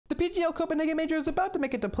PGL Copenhagen Major is about to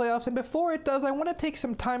make it to playoffs, and before it does, I want to take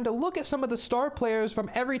some time to look at some of the star players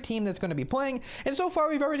from every team that's going to be playing. And so far,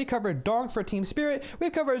 we've already covered Donk for Team Spirit,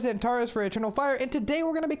 we've covered Xantares for Eternal Fire, and today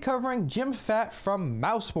we're going to be covering Jim Fat from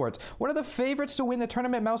Mouse Sports. One of the favorites to win the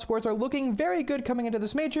tournament. Mouse Sports are looking very good coming into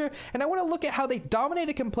this major, and I want to look at how they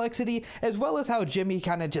dominated Complexity, as well as how Jimmy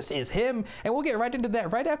kind of just is him, and we'll get right into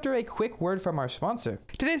that right after a quick word from our sponsor.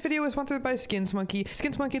 Today's video is sponsored by Skins Monkey.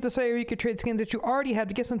 Skins Monkey is a site where you can trade skins that you already have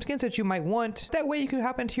to get some skins that you might want. That way you can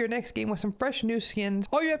hop into your next game with some fresh new skins.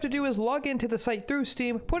 All you have to do is log into the site through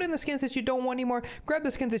Steam, put in the skins that you don't want anymore, grab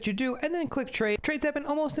the skins that you do, and then click trade. Trades happen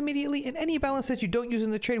almost immediately, and any balance that you don't use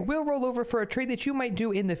in the trade will roll over for a trade that you might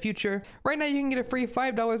do in the future. Right now you can get a free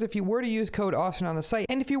 $5 if you were to use code Austin on the site,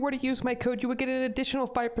 and if you were to use my code, you would get an additional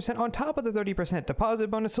 5% on top of the 30%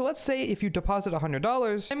 deposit bonus. So let's say if you deposit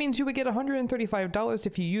 $100, that means you would get $135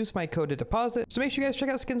 if you use my code to deposit. So make sure you guys check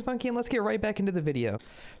out Skins Monkey, and let's get right back into the video.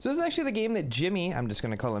 So this is actually the game that Jimmy, I'm just going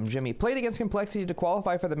to call him Jimmy, played against Complexity to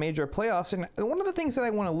qualify for the major playoffs. And one of the things that I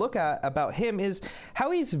want to look at about him is how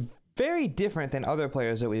he's very different than other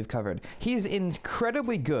players that we've covered. He's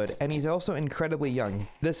incredibly good, and he's also incredibly young.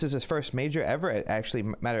 This is his first major ever.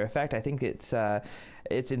 Actually, matter of fact, I think it's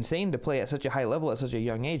insane to play at such a high level at such a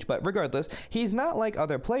young age. But regardless, he's not like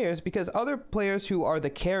other players, because other players who are the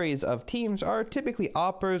carries of teams are typically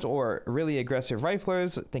oppers or really aggressive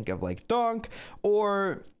riflers. Think of like Donk,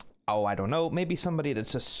 or I don't know, maybe somebody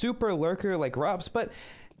that's a super lurker like Robs. But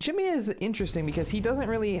Jimmy is interesting because he doesn't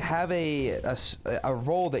really have a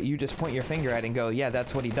role that you just point your finger at and go, yeah,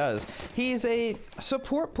 that's what he does. He's a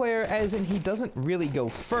support player, as in he doesn't really go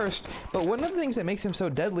first, but one of the things that makes him so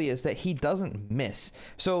deadly is that he doesn't miss.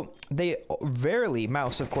 So they rarely,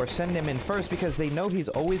 Mouse of course, send him in first because they know he's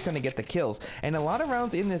always going to get the kills. And a lot of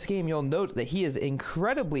rounds in this game, you'll note that he is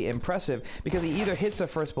incredibly impressive because he either hits the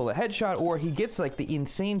first bullet headshot or he gets like the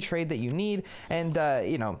insane trade that you need. And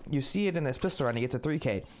you know, you see it in this pistol round, he gets a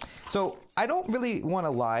 3K. So I don't really want to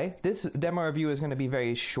lie. This demo review is going to be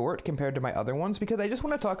very short compared to my other ones because I just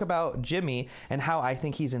want to talk about Jimmy and how I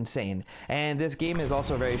think he's insane. And this game is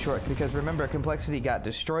also very short because remember, Complexity got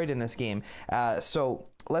destroyed in this game. So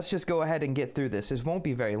let's just go ahead and get through this. This won't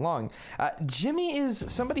be very long. Jimmy is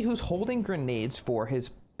somebody who's holding grenades for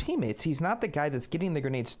his teammates. He's not the guy that's getting the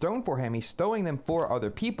grenades thrown for him. He's throwing them for other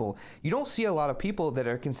people. You don't see a lot of people that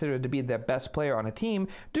are considered to be the best player on a team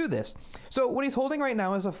do this. So what he's holding right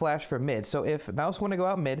now is a flash for mid. So if Mouse want to go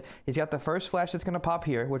out mid, he's got the first flash that's going to pop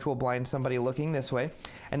here, which will blind somebody looking this way.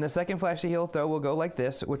 And the second flash that he'll throw will go like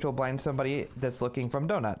this, which will blind somebody that's looking from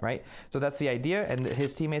Donut, right? So that's the idea, and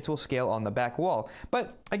his teammates will scale on the back wall.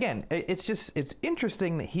 But again, it's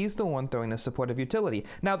interesting that he's the one throwing the supportive utility.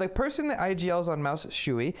 Now, the person that IGLs on Mouse,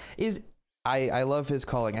 Shui, is I love his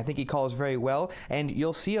calling. I think he calls very well, and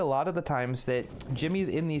you'll see a lot of the times that Jimmy's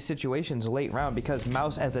in these situations late round because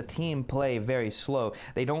Mouse as a team play very slow.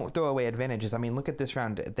 They don't throw away advantages. I mean, look at this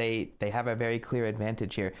round. They have a very clear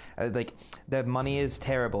advantage here. Like, the money is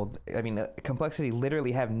terrible. I mean, Complexity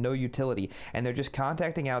literally have no utility, and they're just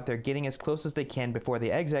contacting out. They're getting as close as they can before they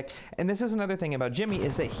exec. And this is another thing about Jimmy,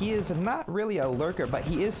 is that he is not really a lurker, but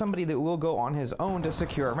he is somebody that will go on his own to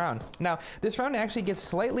secure a round. Now, this round actually gets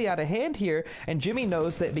slightly out of hand here, and Jimmy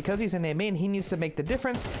knows that because he's in A main, he needs to make the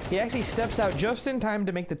difference. He actually steps out just in time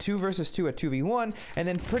to make the 2 versus 2 a 2v1, and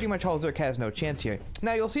then pretty much Halzerk has no chance here.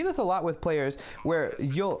 Now, you'll see this a lot with players where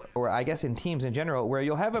or I guess in teams in general, where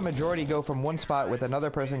you'll have a majority go from one spot with another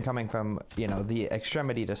person coming from, you know, the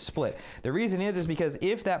extremity to split. The reason is because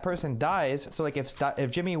if that person dies, so like if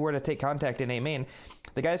Jimmy were to take contact in A main,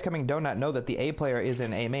 the guys coming Donut know that the A player is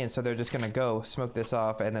in A main, so they're just going to go smoke this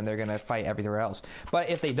off, and then they're going to fight everywhere else. But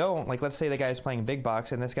if they don't, like let's say the guy's playing big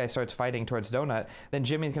box and this guy starts fighting towards Donut, then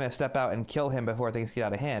Jimmy's going to step out and kill him before things get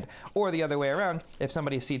out of hand. Or the other way around, if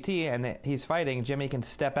somebody's CT and he's fighting, Jimmy can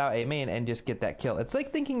step out A main and just get that kill. It's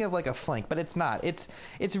like thinking of like a flank, but it's not. It's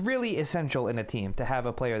really essential in a team to have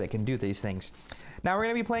a player that can do these things. Now we're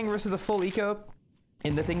going to be playing versus a full eco.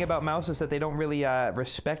 And the thing about Mouse is that they don't really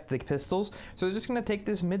respect the pistols, so they're just going to take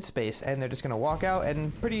this mid space and they're just going to walk out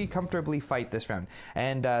and pretty comfortably fight this round.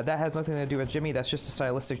 And that has nothing to do with Jimmy. That's just a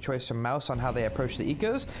stylistic choice from Mouse on how they approach the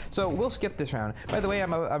ecos. So we'll skip this round. By the way,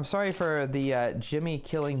 I'm sorry for the Jimmy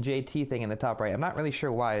killing JT thing in the top right. I'm not really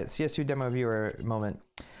sure why. CS2 demo viewer moment.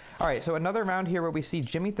 All right, so another round here where we see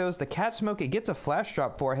Jimmy throws the cat smoke. It gets a flash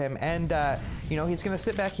drop for him, and you know, he's gonna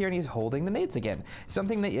sit back here and he's holding the nades again.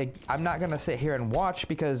 Something that I'm not gonna sit here and watch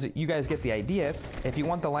because you guys get the idea. If you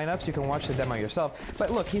want the lineups, you can watch the demo yourself.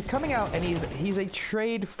 But look, he's coming out and he's a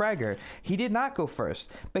trade fragger. He did not go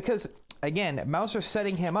first because again, Mouse are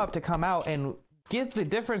setting him up to come out and get the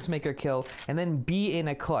difference maker kill, and then be in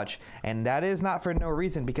a clutch. And that is not for no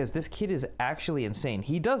reason, because this kid is actually insane.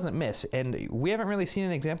 He doesn't miss, and we haven't really seen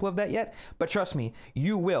an example of that yet, but trust me,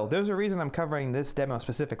 you will. There's a reason I'm covering this demo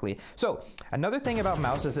specifically. So another thing about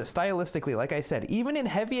Mouse is that stylistically, like I said, even in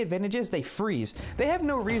heavy advantages, they freeze. They have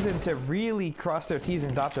no reason to really cross their T's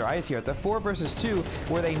and dot their I's here. It's a 4 versus 2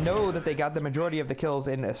 where they know that they got the majority of the kills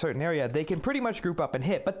in a certain area. They can pretty much group up and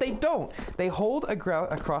hit, but they don't. They hold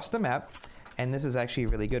across the map. And this is actually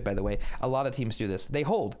really good, by the way. A lot of teams do this. They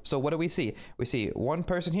hold. So what do we see? We see one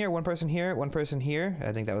person here, one person here, one person here.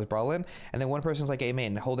 I think that was Brawlin. And then one person's like A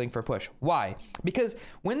main holding for push. Why? Because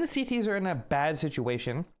when the CTs are in a bad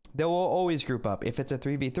situation, they will always group up. If it's a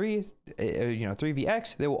 3v3,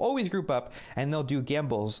 3vx, they will always group up and they'll do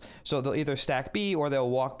gambles. So they'll either stack B, or they'll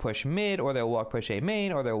walk push mid, or they'll walk push A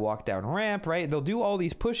main, or they'll walk down ramp, right? They'll do all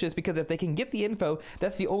these pushes because if they can get the info,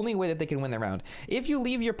 that's the only way that they can win the round. If you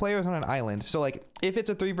leave your players on an island, so like if it's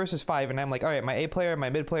a 3 versus 5 and I'm like, all right, my A player, my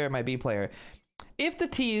mid player, my B player, if the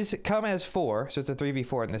T's come as 4, so it's a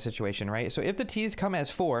 3v4 in this situation, right? So if the T's come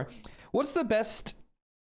as 4, what's the best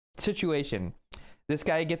situation? This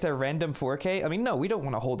guy gets a random 4K. I mean, no, we don't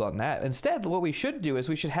want to hold on that. Instead, what we should do is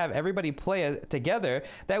we should have everybody play together.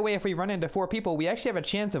 That way, if we run into 4 people, we actually have a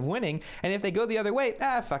chance of winning. And if they go the other way,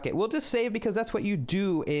 fuck it. We'll just save, because that's what you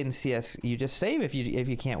do in CS. You just save if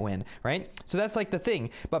you can't win, right? So that's like the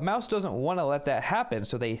thing. But Mouse doesn't want to let that happen.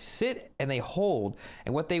 So they sit and they hold.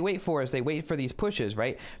 And what they wait for is they wait for these pushes,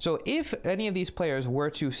 right? So if any of these players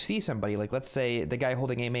were to see somebody, like let's say the guy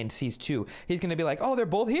holding A main sees 2, he's going to be like, oh, they're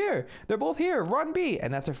both here. They're both here. Run B.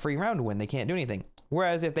 And that's a free round win. They can't do anything.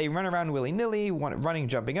 Whereas if they run around willy-nilly, running,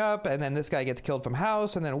 jumping up, and then this guy gets killed from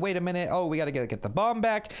house, and then wait a minute, oh, we got to get the bomb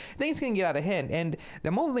back, things can get out of hand. And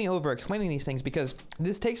I'm only over explaining these things because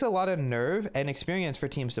this takes a lot of nerve and experience for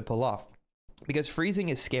teams to pull off. Because freezing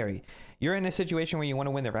is scary. You're in a situation where you want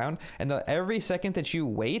to win the round, and every second that you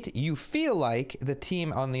wait, you feel like the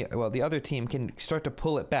team on the other team can start to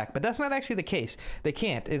pull it back. But that's not actually the case. They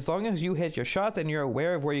can't. As long as you hit your shots and you're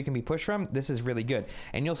aware of where you can be pushed from, this is really good.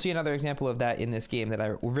 And you'll see another example of that in this game that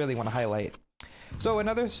I really want to highlight. So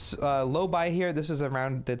another low buy here. This is a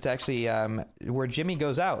round that's actually where Jimmy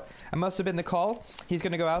goes out. It must have been the call. He's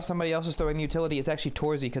going to go out. Somebody else is throwing the utility. It's actually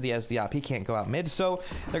Torzy because he has the op. He can't go out mid. So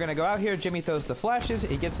they're going to go out here. Jimmy throws the flashes.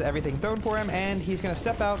 He gets everything thrown for him, and he's going to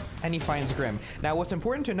step out, and he finds Grim. Now, what's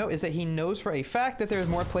important to note is that he knows for a fact that there's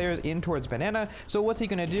more players in towards Banana. So what's he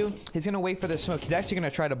going to do? He's going to wait for the smoke. He's actually going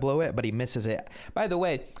to try to blow it, but he misses it. By the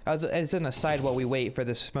way, as an aside while we wait for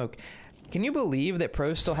this smoke, can you believe that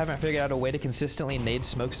pros still haven't figured out a way to consistently nade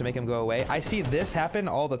smokes to make them go away? I see this happen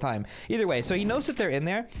all the time. Either way, so he knows that they're in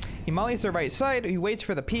there. He mollies the right side. He waits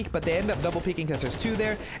for the peek, but they end up double peeking because there's 2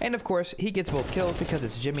 there. And of course, he gets both kills because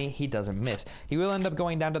it's Jimmy. He doesn't miss. He will end up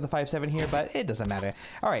going down to the 5-7 here, but it doesn't matter.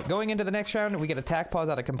 All right, going into the next round, we get a tac pause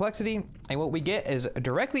out of complexity. And what we get is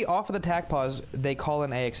directly off of the tac pause, they call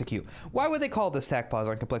an A execute. Why would they call this tac pause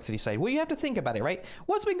on complexity side? Well, you have to think about it, right?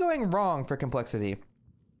 What's been going wrong for complexity?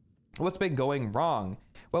 What's been going wrong?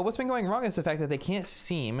 Well, what's been going wrong is the fact that they can't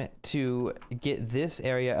seem to get this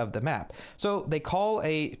area of the map. So they call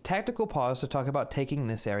a tactical pause to talk about taking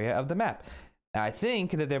this area of the map. Now, I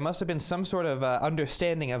think that there must have been some sort of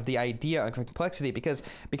understanding of the idea of complexity because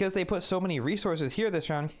they put so many resources here this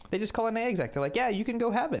round, they just call an A exec. They're like, yeah, you can go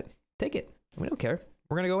have it. Take it. We don't care.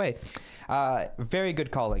 We're going to go away. Very good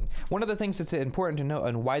calling. One of the things that's important to note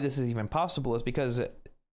and why this is even possible is because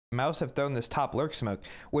Mouse have thrown this top lurk smoke,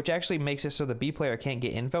 which actually makes it so the B player can't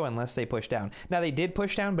get info unless they push down. Now, they did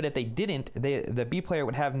push down, but if they didn't, the B player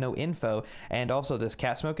would have no info, and also this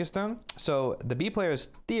cat smoke is thrown. So the B players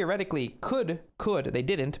theoretically could, they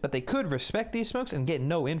didn't, but they could respect these smokes and get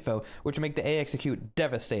no info, which would make the A execute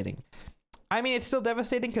devastating. I mean, it's still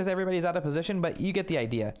devastating because everybody's out of position, but you get the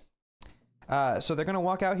idea. So they're going to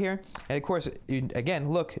walk out here, and of course, again,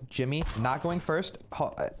 look, Jimmy not going first.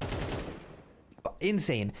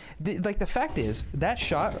 Insane. Like, the fact is that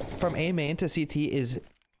shot from A main to CT is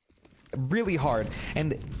really hard,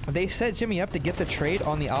 and they set Jimmy up to get the trade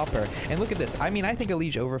on the opper. And look at this. I mean, I think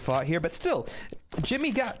Elige overfought here, but still,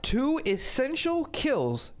 Jimmy got 2 essential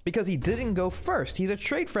kills because he didn't go first. He's a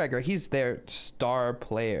trade fragger. He's their star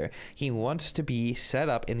player. He wants to be set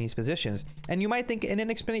up in these positions. And you might think an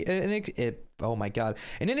inexperienced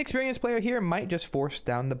player here might just force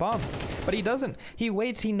down the bomb, but he doesn't. He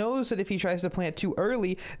waits. He knows that if he tries to plant too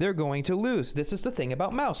early, they're going to lose. This is the thing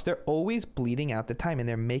about Mouse. They're always bleeding out the time, and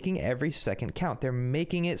they're making every second count. They're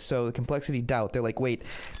making it so the complexity doubt. They're like, wait,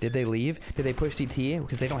 did they leave? Did they push CT?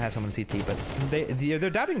 Because they don't have someone CT, but right? They're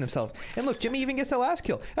doubting themselves. And look, Jimmy even gets the last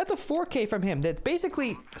kill. That's a 4K from him that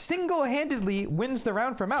basically single-handedly wins the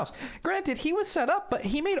round for Mouse. Granted, he was set up, but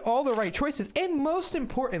he made all the right choices. And most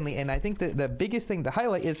importantly, and I think that the biggest thing to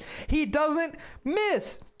highlight is he doesn't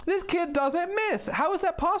miss. This kid doesn't miss. How is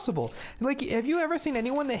that possible? Like, have you ever seen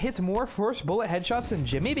anyone that hits more first bullet headshots than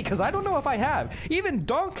Jimmy? Because I don't know if I have. Even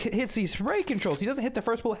Donk hits these spray controls. He doesn't hit the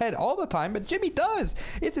first bullet head all the time, but Jimmy does.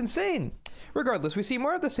 It's insane. Regardless, we see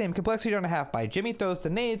more of the same. Complexity on a half by Jimmy throws the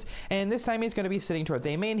nades, and this time he's going to be sitting towards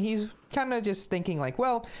A main. He's kind of just thinking like,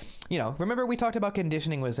 well, you know, remember we talked about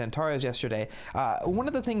conditioning with Xantares yesterday. One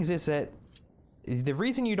of the things is that the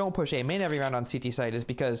reason you don't push A main every round on CT side is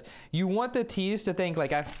because you want the T's to think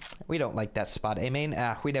like, we don't like that spot A main.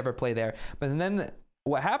 We never play there. But then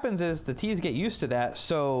what happens is the T's get used to that.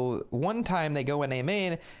 So one time they go in A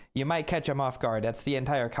main, you might catch them off guard. That's the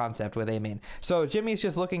entire concept with A main. So Jimmy's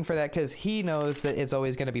just looking for that because he knows that it's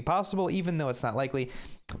always going to be possible, even though it's not likely.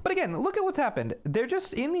 But again, look at what's happened. They're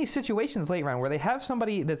just in these situations late round where they have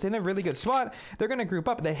somebody that's in a really good spot. They're going to group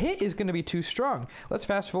up. The hit is going to be too strong. Let's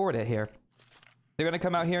fast forward it here. They're going to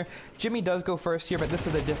come out here. Jimmy does go first here, but this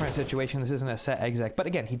is a different situation. This isn't a set exec. But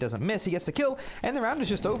again, he doesn't miss. He gets the kill, and the round is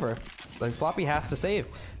just over. Like, Floppy has to save.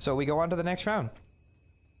 So we go on to the next round.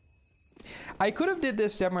 I could have did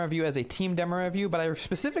this demo review as a team demo review, but I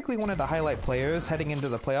specifically wanted to highlight players heading into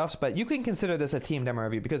the playoffs. But you can consider this a team demo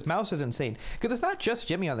review because Mouse is insane. Because it's not just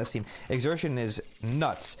Jimmy on this team. Exertion is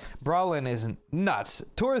nuts. Brawlin is nuts.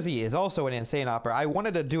 Torzy is also an insane opera. I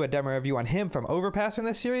wanted to do a demo review on him from Overpass in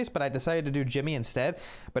this series, but I decided to do Jimmy instead.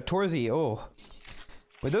 But Torzy, oh.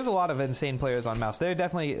 Well, there's a lot of insane players on Mouse. They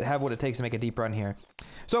definitely have what it takes to make a deep run here.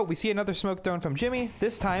 So we see another smoke thrown from Jimmy.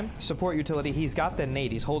 This time, support utility. He's got the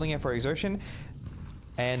nade. He's holding it for Exertion.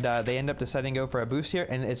 And they end up deciding to go for a boost here.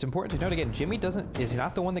 And it's important to note again, Jimmy is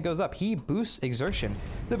not the one that goes up. He boosts Exertion.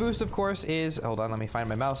 The boost, of course, is, hold on, let me find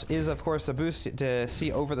my mouse, is, of course, the boost to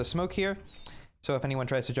see over the smoke here. So if anyone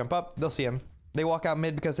tries to jump up, they'll see him. They walk out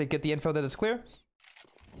mid because they get the info that it's clear.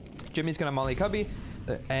 Jimmy's going to molly Cubby.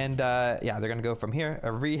 And yeah, they're going to go from here,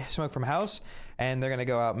 a re-smoke from house, and they're going to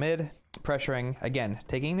go out mid, pressuring, again,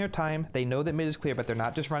 taking their time. They know that mid is clear, but they're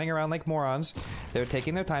not just running around like morons. They're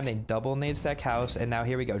taking their time. They double nade stack house, and now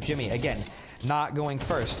here we go. Jimmy, again, not going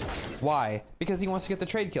first. Why? Because he wants to get the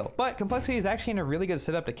trade kill. But Complexity is actually in a really good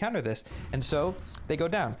setup to counter this, and so they go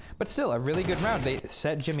down. But still, a really good round. They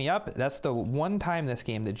set Jimmy up. That's the one time this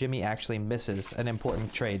game that Jimmy actually misses an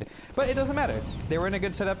important trade. But it doesn't matter. They were in a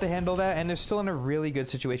good setup to handle that, and they're still in a really good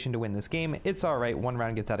situation to win this game. It's all right. One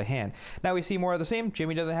round gets out of hand. Now we see more of the same.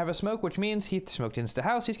 Jimmy doesn't have a smoke, which means he smoked into the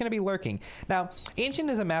house. He's going to be lurking. Now, Ancient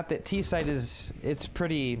is a map that T-side it's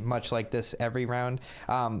pretty much like this every round.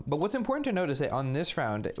 But what's important to note is that on this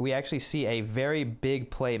round, we actually see a very big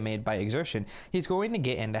play made by Exertion. He's going to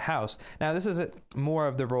get into house. Now, this is more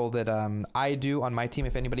of the role that I do on my team.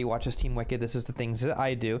 If anybody watches Team Wicked, this is the things that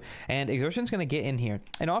I do. And Exertion's going to get in here.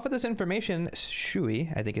 And off of this information,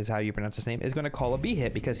 Shui, I think is how you pronounce his name, is going to call a B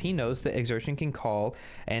hit because he knows that Exertion can call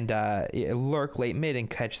and lurk late mid and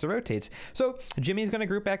catch the rotates. So Jimmy's going to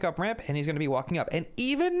group back up ramp and he's going to be walking up. And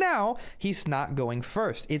even now, he's not going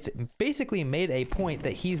first. It's basically made a point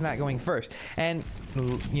that he's not going first. And,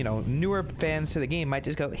 you know, newer fans to the game might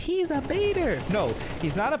just go, he's a baiter. No,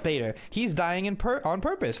 he's not a baiter. He's dying on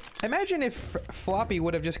purpose. Imagine if Floppy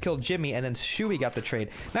would have just killed Jimmy and then Shui got the trade.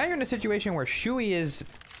 Now you're in a situation where Shui is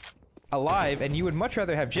alive and you would much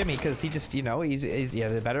rather have Jimmy because he just, you know, he's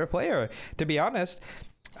a better player, to be honest.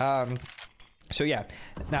 So yeah,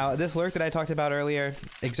 now this lurk that I talked about earlier,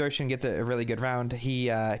 Exertion gets a really good round. He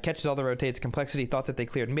catches all the rotates. Complexity thought that they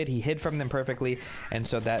cleared mid. He hid from them perfectly, and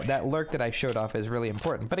so that lurk that I showed off is really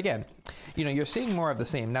important. But again, you know, you're seeing more of the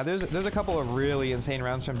same. Now there's a couple of really insane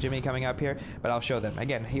rounds from Jimmy coming up here, but I'll show them.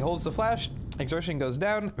 Again, he holds the flash. Exertion goes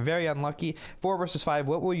down. Very unlucky. 4 versus 5.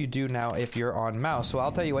 What will you do now if you're on mouse? Well,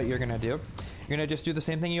 I'll tell you what you're gonna do. You're gonna just do the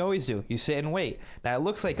same thing you always do. You sit and wait. Now it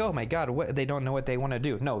looks like, oh my god, what, they don't know what they want to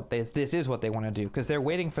do. No, this is what they want to do because they're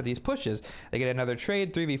waiting for these pushes. They get another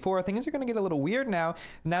trade, 3v4. Things are gonna get a little weird now.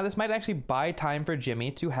 Now this might actually buy time for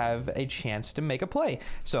Jimmy to have a chance to make a play.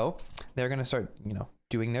 So they're gonna start, you know,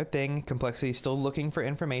 doing their thing. Complexity still looking for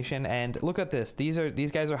information, and look at this.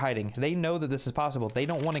 These guys are hiding. They know that this is possible. They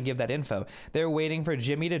don't want to give that info. They're waiting for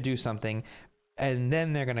Jimmy to do something, and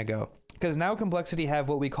then they're gonna go. Because now Complexity have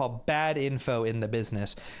what we call bad info in the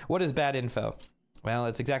business. What is bad info? Well,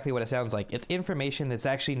 it's exactly what it sounds like. It's information that's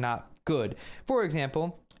actually not good. For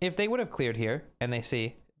example, if they would have cleared here and they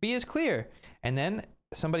see B is clear, and then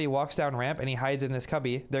somebody walks down ramp and he hides in this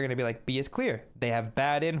cubby, they're going to be like, B is clear. They have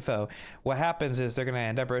bad info. What happens is they're going to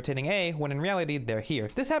end up rotating A when in reality they're here.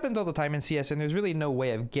 This happens all the time in CS and there's really no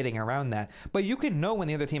way of getting around that. But you can know when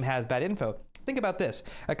the other team has bad info. Think about this,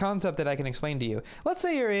 a concept that I can explain to you. Let's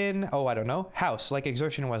say you're in, oh, I don't know, house, like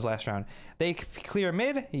Exertion was last round. They clear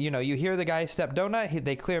mid, you know, you hear the guy step donut,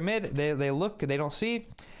 they clear mid, they look, they don't see,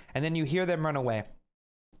 and then you hear them run away.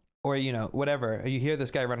 Or, you know, whatever, you hear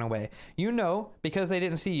this guy run away. You know, because they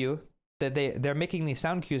didn't see you, that they're making these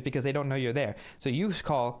sound cues because they don't know you're there. So you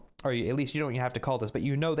call, or at least you don't have to call this, but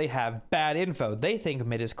you know they have bad info. They think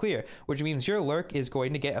mid is clear, which means your lurk is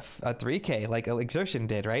going to get a 3K like Exertion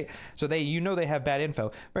did, right? So you know they have bad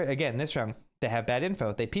info. Right, again, this round, they have bad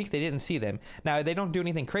info. They peek, they didn't see them. Now, they don't do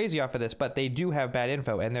anything crazy off of this, but they do have bad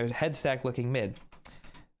info, and they're head stack looking mid.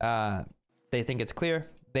 They think it's clear.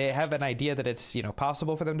 They have an idea that it's, you know,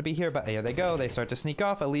 possible for them to be here, but here they go. They start to sneak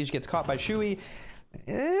off. Elige gets caught by Shui.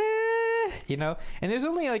 You know, and there's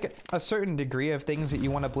only like a certain degree of things that you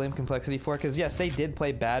want to blame Complexity for, because yes, they did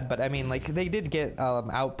play bad, but I mean, like, they did get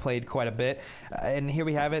outplayed quite a bit. And here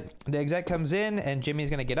we have it. The exec comes in and Jimmy's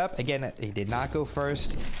gonna get up again. He did not go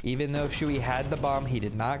first, even though Shui had the bomb. He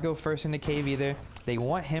did not go first in the cave either. They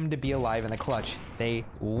want him to be alive in the clutch. They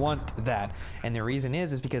want that. And the reason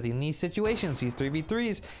is because in these situations, these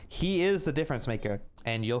 3v3s, he is the difference maker.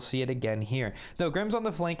 And you'll see it again here. So Grim's on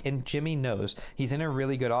the flank and Jimmy knows he's in a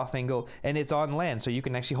really good off angle and it's on land, so you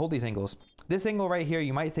can actually hold these angles. This angle right here,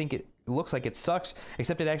 you might think it looks like it sucks,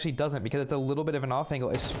 except it actually doesn't, because it's a little bit of an off angle,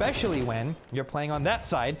 especially when you're playing on that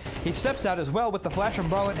side. He steps out as well with the flash from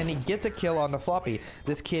Brawlin and he gets a kill on the floppy.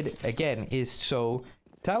 This kid, again, is so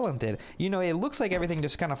talented. You know, it looks like everything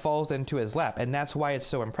just kind of falls into his lap, and that's why it's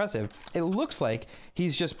so impressive. It looks like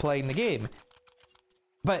he's just playing the game.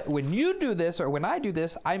 But when you do this, or when I do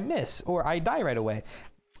this, I miss, or I die right away.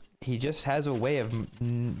 He just has a way of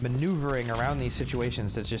maneuvering around these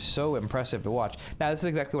situations that's just so impressive to watch. Now, this is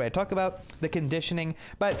exactly what I talk about, the conditioning,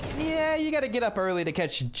 but yeah, you got to get up early to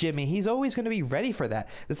catch Jimmy. He's always going to be ready for that.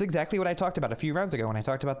 That's exactly what I talked about a few rounds ago when I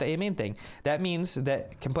talked about the A main thing. That means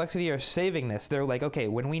that Complexity are saving this. They're like, okay,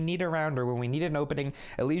 when we need a round or when we need an opening,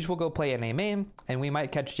 Elige will go play an A main and we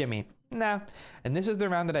might catch Jimmy. Nah, and this is the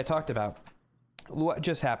round that I talked about. What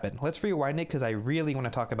just happened? Let's rewind it because I really want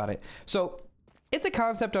to talk about it. So it's a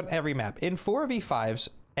concept on every map in 4v5s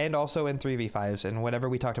and also in 3v5s and whatever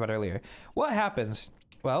we talked about earlier. What happens?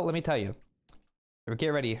 Well, let me tell you. Get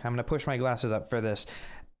ready. I'm going to push my glasses up for this.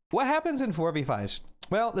 What happens in 4v5s?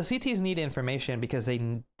 Well, the CTs need information because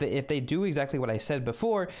if they do exactly what I said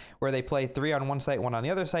before, where they play 3 on one site, 1 on the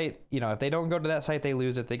other site, you know, if they don't go to that site, they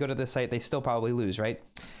lose. If they go to this site, they still probably lose, right?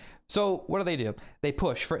 So what do? They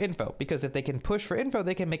push for info, because if they can push for info,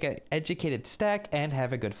 they can make an educated stack and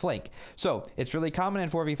have a good flank. So it's really common in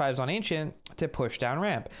 4v5s on Ancient to push down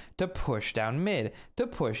ramp, to push down mid, to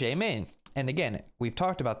push A main. And again, we've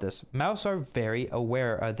talked about this. Mouse are very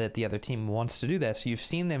aware that the other team wants to do this. You've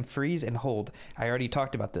seen them freeze and hold. I already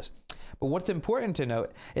talked about this. But what's important to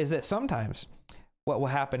note is that sometimes what will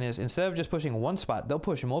happen is instead of just pushing one spot, they'll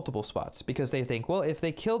push multiple spots because they think, well, if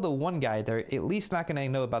they kill the one guy, they're at least not going to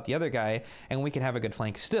know about the other guy and we can have a good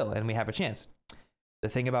flank still and we have a chance. The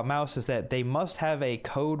thing about Mouse is that they must have a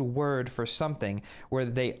code word for something where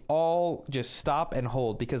they all just stop and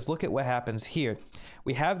hold, because look at what happens here.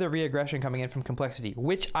 We have the re-aggression coming in from Complexity,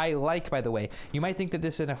 which I like, by the way. You might think that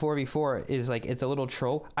this in a 4v4 is like, it's a little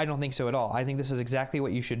troll. I don't think so at all. I think this is exactly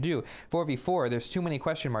what you should do. 4v4, there's too many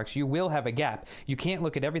question marks. You will have a gap. You can't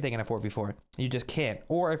look at everything in a 4v4. You just can't.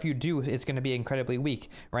 Or if you do, it's going to be incredibly weak,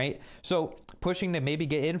 right? So pushing to maybe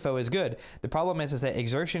get info is good. The problem is that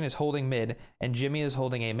Exertion is holding mid and Jimmy is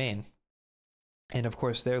holding A main. And of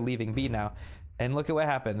course, they're leaving B now. And look at what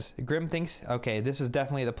happens. Grim thinks, okay, this is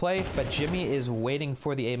definitely the play, but Jimmy is waiting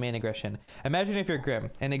for the A main aggression. Imagine if you're Grim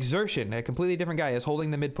and Exertion, a completely different guy, is holding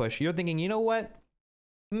the mid push. You're thinking, you know what?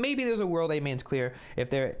 Maybe there's a world A main's clear. If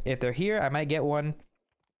they're here, I might get one.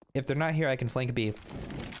 If they're not here, I can flank B.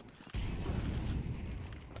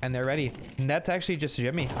 And they're ready. And that's actually just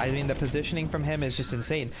Jimmy. I mean, the positioning from him is just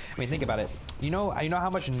insane. I mean, think about it. You know how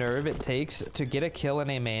much nerve it takes to get a kill in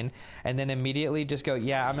A main and then immediately just go,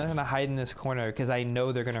 yeah, I'm gonna hide in this corner because I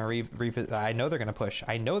know they're gonna I know they're gonna push.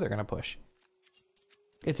 I know they're gonna push.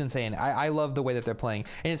 It's insane. I love the way that they're playing.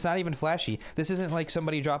 And it's not even flashy. This isn't like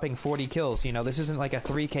somebody dropping 40 kills, you know, this isn't like a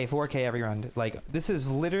 3K, 4K every round. Like, this is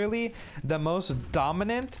literally the most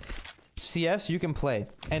dominant CS you can play.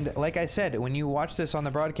 And like I said, when you watch this on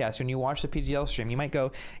the broadcast, when you watch the PGL stream, you might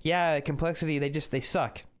go, yeah, Complexity, they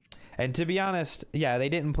suck. And to be honest, yeah, they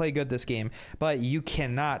didn't play good this game, but you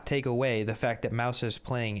cannot take away the fact that Mouse is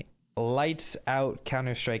playing lights out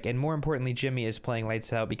Counter-Strike, and more importantly, Jimmy is playing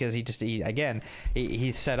lights out because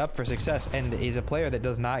he's set up for success, and he's a player that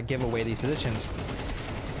does not give away these positions.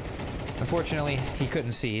 Unfortunately, he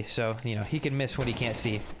couldn't see, so, you know, he can miss what he can't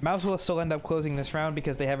see. Mouse will still end up closing this round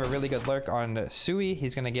because they have a really good lurk on Sui.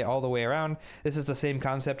 He's going to get all the way around. This is the same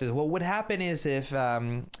concept as what would happen is if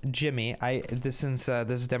Jimmy, since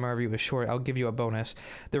this demo review was short, I'll give you a bonus.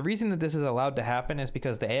 The reason that this is allowed to happen is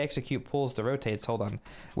because the A execute pulls the rotates, hold on,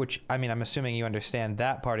 which, I mean, I'm assuming you understand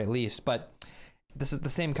that part at least, but this is the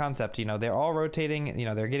same concept, you know, they're all rotating, you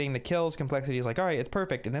know, they're getting the kills, complexity is like, all right, it's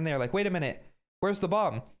perfect, and then they're like, wait a minute, where's the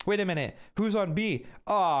bomb? Wait a minute, who's on B?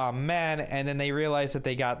 Oh man, and then they realize that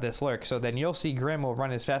they got this lurk. So then you'll see Grim will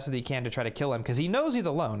run as fast as he can to try to kill him because he knows he's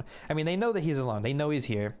alone. I mean, they know that he's alone. They know he's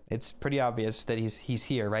here. It's pretty obvious that he's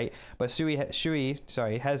here, right? But Shui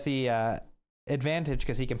has the advantage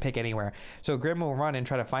because he can pick anywhere. So Grim will run and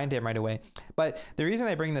try to find him right away. But the reason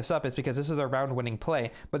I bring this up is because this is a round winning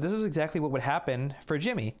play, but this is exactly what would happen for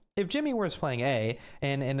Jimmy. If Jimmy was playing A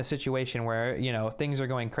and in a situation where, you know, things are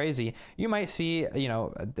going crazy, you might see, you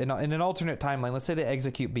know, in an alternate timeline, let's say they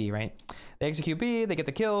execute B, right? They execute B, they get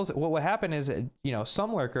the kills. What will happen is, you know,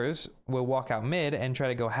 some lurkers will walk out mid and try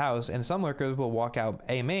to go house, and some lurkers will walk out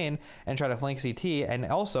A main and try to flank CT. And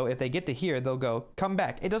also, if they get to here, they'll go, come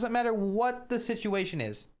back. It doesn't matter what the situation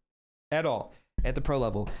is at all at the pro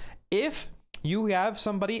level. If you have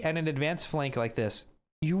somebody at an advanced flank like this,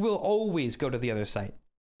 you will always go to the other side.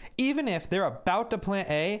 Even if they're about to plant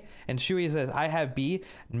A and Shui says, I have B,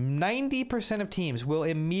 90% of teams will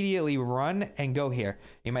immediately run and go here.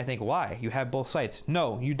 You might think, why? You have both sites.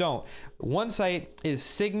 No, you don't. One site is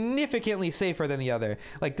significantly safer than the other.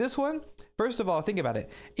 Like this one, first of all, think about it.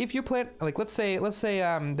 If you plant, like let's say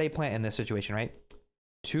they plant in this situation, right?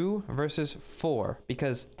 2 versus 4,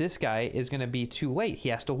 because this guy is going to be too late. He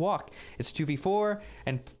has to walk. It's 2v4,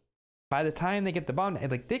 and by the time they get the bomb,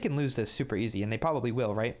 like they can lose this super easy, and they probably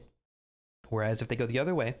will, right? Whereas if they go the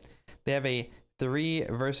other way, they have a 3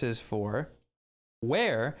 versus 4,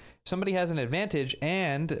 where somebody has an advantage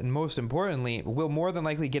and, most importantly, will more than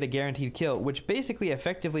likely get a guaranteed kill, which basically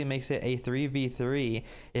effectively makes it a 3v3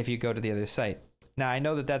 if you go to the other site. Now, I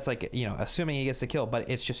know that that's like, you know, assuming he gets the kill, but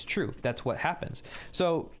it's just true. That's what happens.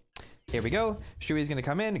 So here we go. Shui's going to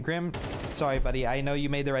come in. Grim, sorry, buddy. I know you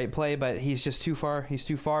made the right play, but he's just too far. He's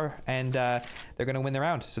too far, and they're going to win the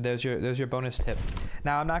round. So there's your bonus tip.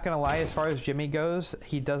 Now, I'm not going to lie. As far as Jimmy goes,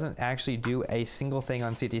 he doesn't actually do a single thing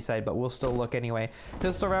on CT side, but we'll still look anyway.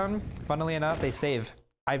 Pistol round, funnily enough, they save.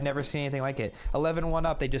 I've never seen anything like it. 11-1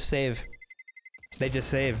 up, they just save. They just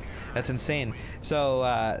saved. That's insane. So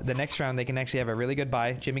the next round, they can actually have a really good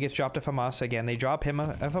buy. Jimmy gets dropped a FAMAS. Again, they drop him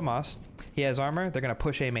a FAMAS. He has armor. They're going to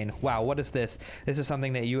push A main. Wow, what is this? This is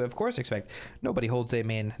something that you, of course, expect. Nobody holds A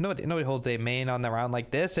main. Nobody holds A main on the round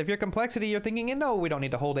like this. If you're complexity, you're thinking, no, we don't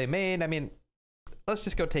need to hold A main. I mean, let's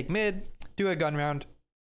just go take mid, do a gun round.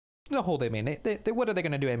 No, hold A main. What are they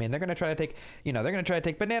going to do? A main. They're going to try to take, you know, they're going to try to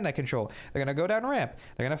take banana control. They're going to go down ramp.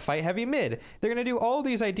 They're going to fight heavy mid. They're going to do all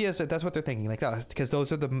these ideas. That's what they're thinking, like, because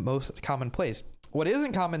those are the most common plays. What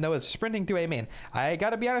isn't common though is sprinting through A main. I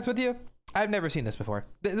got to be honest with you. I've never seen this before.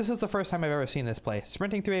 This is the first time I've ever seen this play.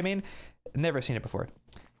 Sprinting through A main. Never seen it before.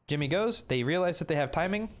 Jimmy goes. They realize that they have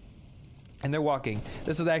timing, and they're walking.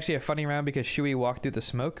 This is actually a funny round because Shui walked through the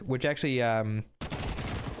smoke, which actually,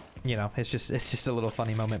 you know, it's just a little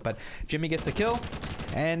funny moment. But Jimmy gets the kill,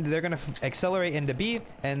 and they're gonna accelerate into B,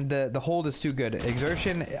 and the hold is too good.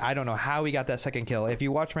 Exertion, I don't know how he got that second kill. If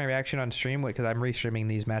you watch my reaction on stream, because I'm restreaming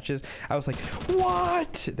these matches, I was like,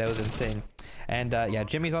 what? That was insane. And yeah,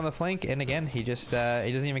 Jimmy's on the flank, and again, he just he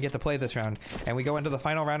doesn't even get to play this round. And we go into the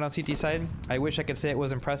final round on CT side. I wish I could say it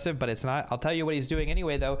was impressive, but it's not. I'll tell you what he's doing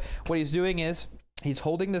anyway, though. What he's doing is he's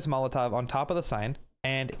holding this Molotov on top of the sign,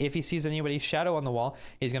 and if he sees anybody's shadow on the wall,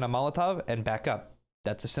 he's gonna Molotov and back up.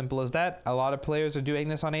 That's as simple as that. A lot of players are doing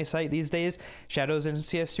this on A site these days. Shadows in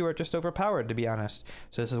CS2 are just overpowered, to be honest.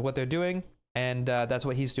 So this is what they're doing, and that's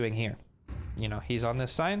what he's doing here. You know, he's on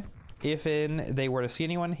this sign. If they were to see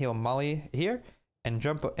anyone, he'll molly here and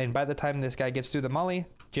jump. And by the time this guy gets through the molly,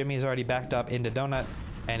 Jimmy's already backed up into donut,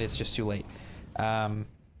 and it's just too late.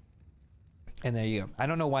 And there you go. I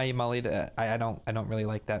don't know why he mollied. I don't really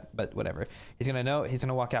like that, but whatever. He's gonna know. He's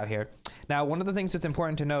gonna walk out here. Now, one of the things that's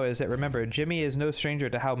important to know is that, remember, Jimmy is no stranger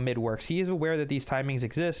to how mid works. He is aware that these timings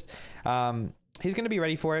exist. He's gonna be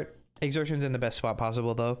ready for it. Exertion's in the best spot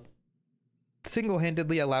possible, though.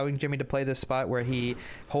 Single-handedly allowing Jimmy to play this spot where he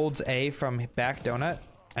holds A from back donut,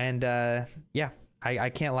 and yeah.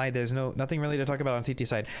 I can't lie, there's nothing really to talk about on CT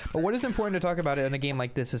side. But what is important to talk about in a game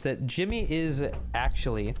like this is that Jimmy is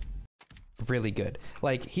actually really good.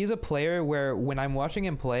 Like, he's a player where when I'm watching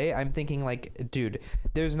him play, I'm thinking like, dude,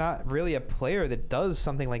 there's not really a player that does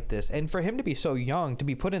something like this. And for him to be so young, to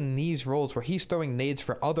be put in these roles where he's throwing nades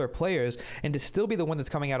for other players and to still be the one that's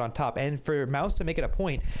coming out on top, and for Mouse to make it a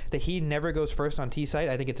point that he never goes first on T site,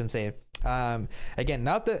 I think it's insane. Again,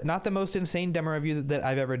 not the most insane demo review that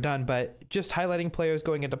I've ever done, but just highlighting players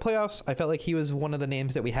going into playoffs. I felt like he was one of the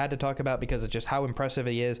names that we had to talk about because of just how impressive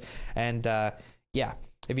he is. And yeah,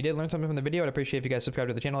 if you did learn something from the video, I'd appreciate if you guys subscribe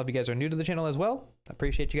to the channel. If you guys are new to the channel as well, I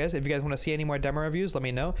appreciate you guys. If you guys want to see any more demo reviews, let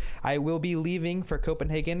me know. I will be leaving for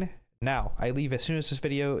Copenhagen now. I leave as soon as this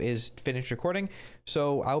video is finished recording,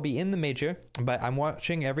 so I'll be in the major, but I'm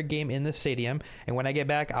watching every game in the stadium, and when I get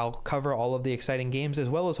back, I'll cover all of the exciting games, as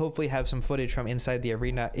well as hopefully have some footage from inside the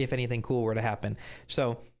arena if anything cool were to happen.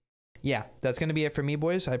 So yeah, that's going to be it for me,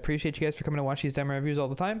 boys. I appreciate you guys for coming to watch these demo reviews all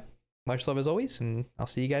the time. Much love as always, and I'll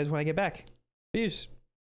see you guys when I get back. Peace.